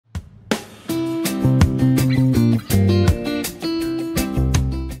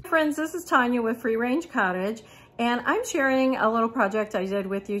friends, this is Tanya with Free Range Cottage, and I'm sharing a little project I did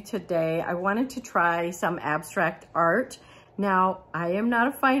with you today. I wanted to try some abstract art. Now, I am not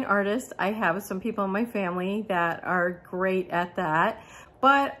a fine artist. I have some people in my family that are great at that,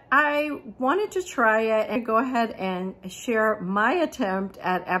 but I wanted to try it and go ahead and share my attempt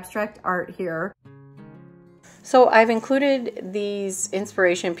at abstract art here. So I've included these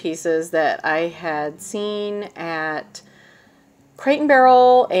inspiration pieces that I had seen at Crate and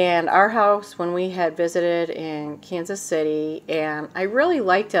Barrel and our house when we had visited in Kansas City, and I really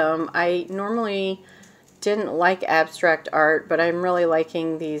liked them. I normally didn't like abstract art, but I'm really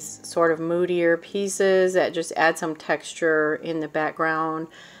liking these sort of moodier pieces that just add some texture in the background.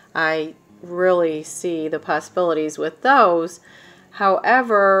 I really see the possibilities with those.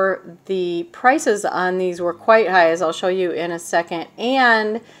 However, the prices on these were quite high, as I'll show you in a second.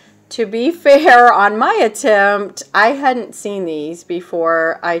 And to be fair, on my attempt, I hadn't seen these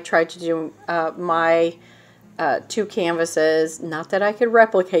before I tried to do my two canvases. Not that I could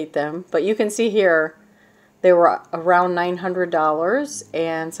replicate them, but you can see here they were around $900,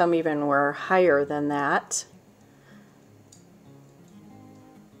 and some even were higher than that.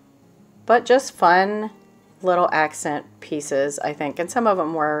 But just fun little accent pieces, I think, and some of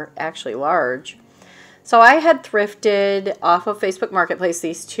them were actually large. So I had thrifted off of Facebook Marketplace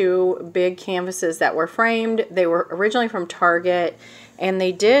these two big canvases that were framed. They were originally from Target, and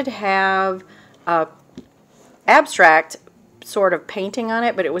they did have a abstract sort of painting on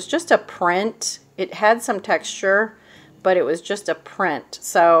it, but it was just a print. It had some texture, but it was just a print.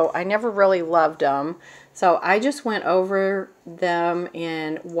 So I never really loved them. So I just went over them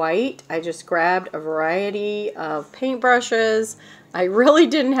in white. I just grabbed a variety of paintbrushes. I really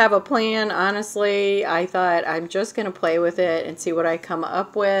didn't have a plan, honestly. I thought I'm just going to play with it and see what I come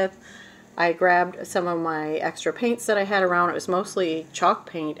up with. I grabbed some of my extra paints that I had around. It was mostly chalk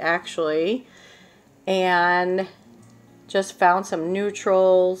paint, actually. And just found some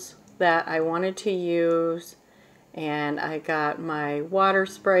neutrals that I wanted to use. And I got my water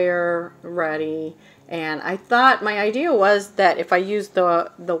sprayer ready. And I thought, my idea was that if I used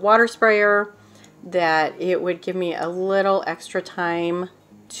the water sprayer, that it would give me a little extra time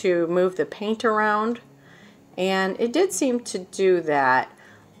to move the paint around. And it did seem to do that.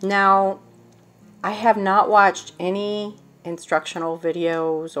 Now, I have not watched any instructional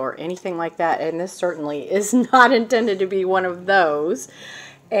videos or anything like that, and this certainly is not intended to be one of those.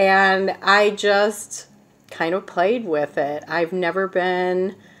 And I just kind of played with it. I've never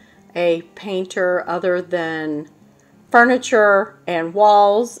been a painter other than furniture and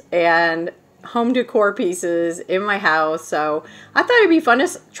walls and home decor pieces in my house, so I thought it'd be fun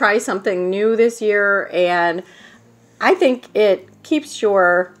to try something new this year, and I think it keeps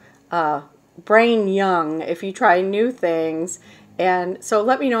your brain young if you try new things. And so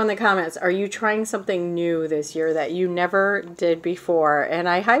let me know in the comments, are you trying something new this year that you never did before? And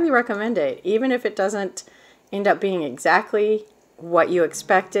I highly recommend it, even if it doesn't end up being exactly what you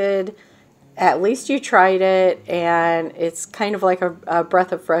expected. At least you tried it, and it's kind of like a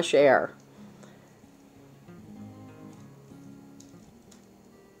breath of fresh air.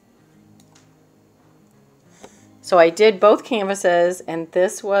 So I did both canvases, and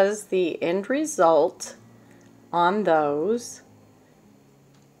this was the end result on those.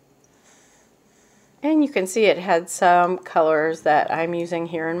 And you can see it had some colors that I'm using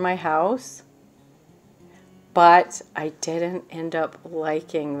here in my house, but I didn't end up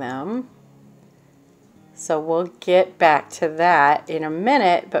liking them. So we'll get back to that in a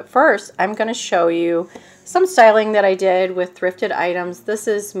minute, but first I'm going to show you some styling that I did with thrifted items. This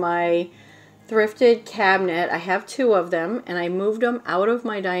is my thrifted cabinet. I have two of them, and I moved them out of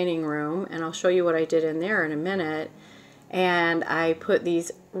my dining room, and I'll show you what I did in there in a minute. And I put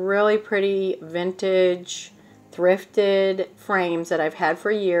these really pretty vintage thrifted frames that I've had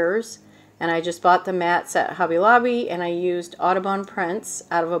for years, and I just bought the mats at Hobby Lobby, and I used Audubon prints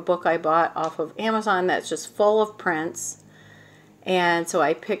out of a book I bought off of Amazon that's just full of prints. And so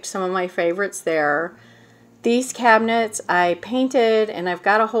I picked some of my favorites there. These cabinets I painted, and I've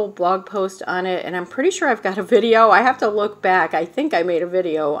got a whole blog post on it, and I'm pretty sure I've got a video. I have to look back. I think I made a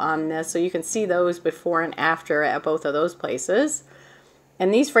video on this, so you can see those before and after at both of those places.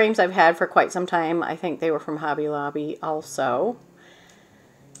 And these frames I've had for quite some time. I think they were from Hobby Lobby also.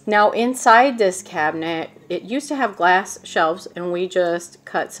 Now inside this cabinet, it used to have glass shelves, and we just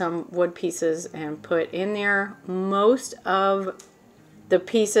cut some wood pieces and put in there. Most of the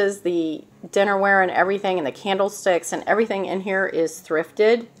pieces, the dinnerware and everything, and the candlesticks and everything in here is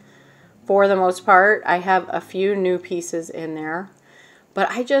thrifted for the most part. I have a few new pieces in there, but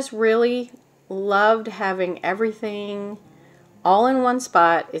I just really loved having everything all in one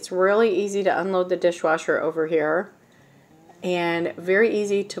spot. It's really easy to unload the dishwasher over here and very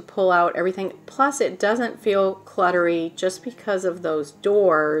easy to pull out everything. Plus it doesn't feel cluttery just because of those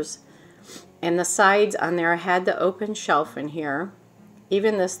doors and the sides on there. I had the open shelf in here.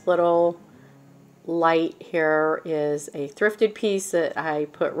 Even this little light here is a thrifted piece that I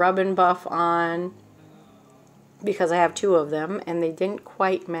put rub and buff on because I have two of them and they didn't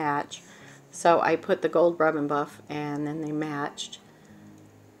quite match. So I put the gold rub and buff and then they matched.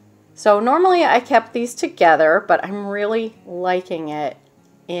 So normally I kept these together, but I'm really liking it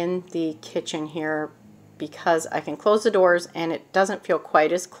in the kitchen here because I can close the doors and it doesn't feel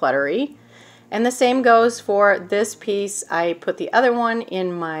quite as cluttery. And the same goes for this piece. I put the other one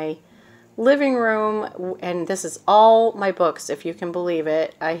in my living room, and this is all my books, if you can believe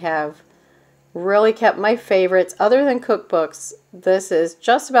it. I have really kept my favorites other than cookbooks. This is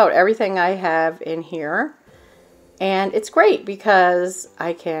just about everything I have in here, and it's great because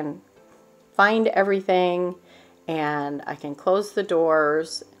I can find everything and I can close the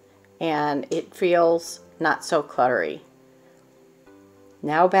doors and it feels not so cluttery.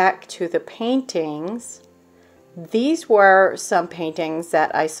 Now back to the paintings. These were some paintings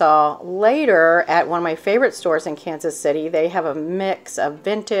that I saw later at one of my favorite stores in Kansas City. They have a mix of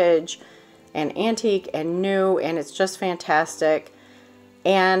vintage and antique and new, and it's just fantastic.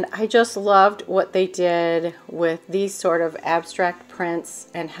 And I just loved what they did with these sort of abstract prints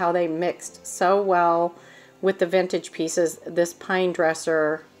and how they mixed so well with the vintage pieces. This pine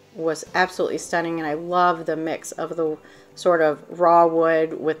dresser was absolutely stunning, and I love the mix of the sort of raw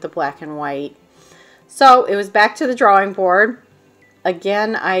wood with the black and white. So it was back to the drawing board.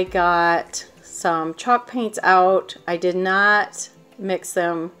 Again, I got some chalk paints out. I did not mix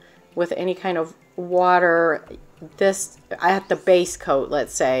them with any kind of water. This, at the base coat,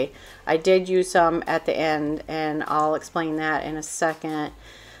 let's say. I did use some at the end, and I'll explain that in a second.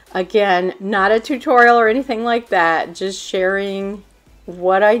 Again, not a tutorial or anything like that, just sharing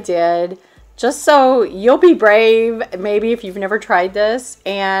what I did, just so you'll be brave, maybe if you've never tried this,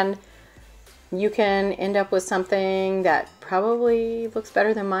 and you can end up with something that probably looks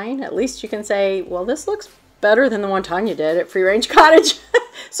better than mine. At least you can say, well, this looks better than the one Tanya did at FreeRangeCottage.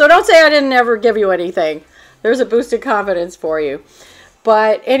 So don't say I didn't ever give you anything. There's a boosted confidence for you.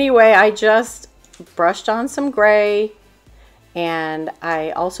 But anyway, I just brushed on some gray, and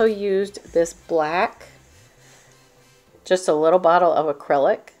I also used this black, just a little bottle of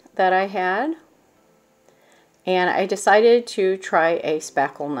acrylic that I had, and I decided to try a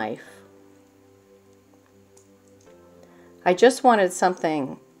spackle knife. I just wanted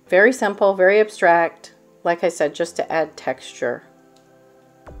something very simple, very abstract, like I said, just to add texture.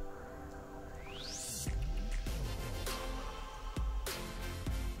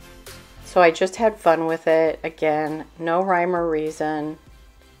 So I just had fun with it. Again, no rhyme or reason.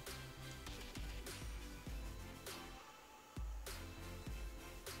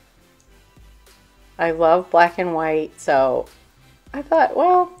 I love black and white, so I thought,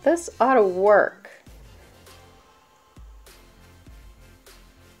 well, this ought to work.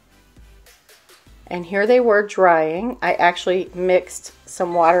 And here they were drying. I actually mixed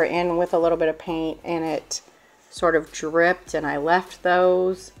some water in with a little bit of paint, and it sort of dripped, and I left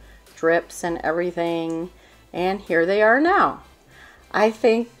those drips and everything, and here they are now. I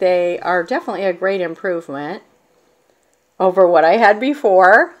think they are definitely a great improvement over what I had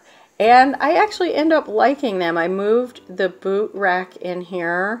before, and I actually end up liking them. I moved the boot rack in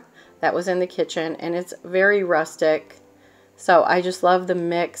here that was in the kitchen, and it's very rustic, so I just love the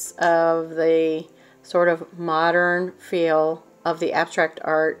mix of the sort of modern feel of the abstract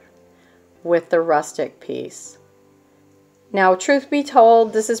art with the rustic piece. Now, truth be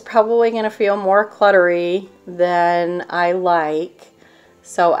told, this is probably going to feel more cluttery than I like,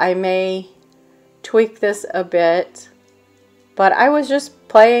 so I may tweak this a bit, but I was just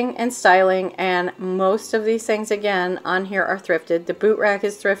playing and styling, and most of these things, again, on here are thrifted. The boot rack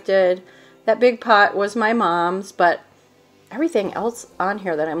is thrifted. That big pot was my mom's, but everything else on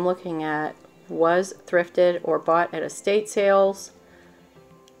here that I'm looking at was thrifted or bought at estate sales.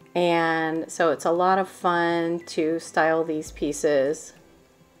 And so it's a lot of fun to style these pieces.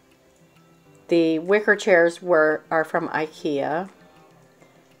 The wicker chairs are from IKEA.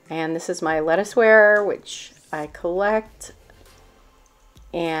 And this is my lettuceware, which I collect.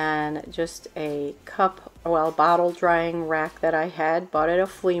 And just a cup, well, bottle drying rack that I had bought at a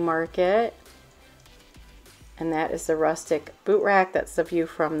flea market. And that is the rustic boot rack. That's the view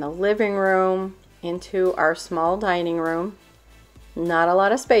from the living room into our small dining room. Not a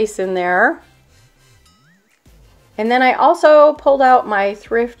lot of space in there. And then I also pulled out my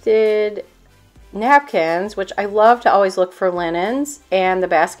thrifted napkins, which I love to always look for linens, and the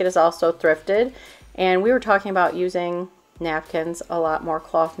basket is also thrifted. And we were talking about using napkins, a lot more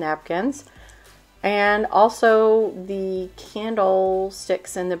cloth napkins. And also the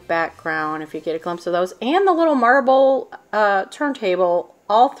candlesticks in the background, if you get a glimpse of those. And the little marble turntable,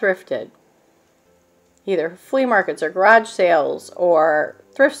 all thrifted. Either flea markets or garage sales or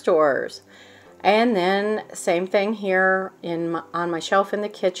thrift stores. And then same thing here on my shelf in the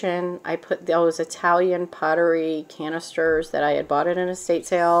kitchen. I put those Italian pottery canisters that I had bought at an estate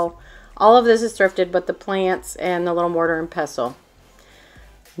sale. All of this is thrifted, but the plants and the little mortar and pestle.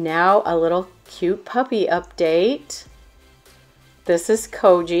 Now a little cute puppy update. This is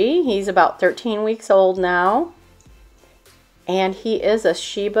Koji. He's about 13 weeks old now. And he is a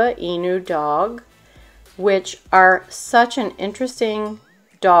Shiba Inu dog, which are such an interesting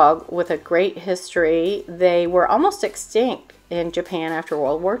dog with a great history. They were almost extinct in Japan after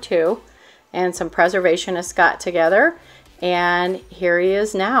World War II, and some preservationists got together, and here he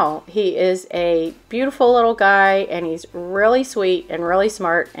is now. He is a beautiful little guy, and he's really sweet and really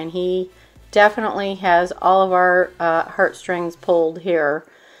smart, and he definitely has all of our heartstrings pulled here,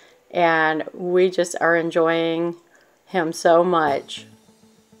 and we just are enjoying him so much.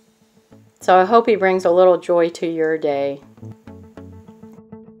 So I hope he brings a little joy to your day.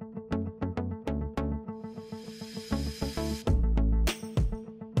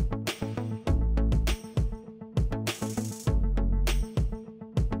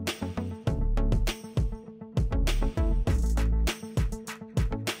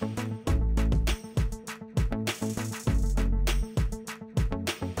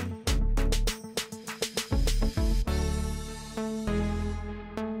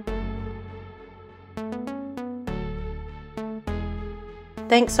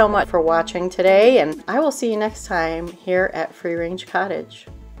 Thanks so much for watching today, and I will see you next time here at Free Range Cottage.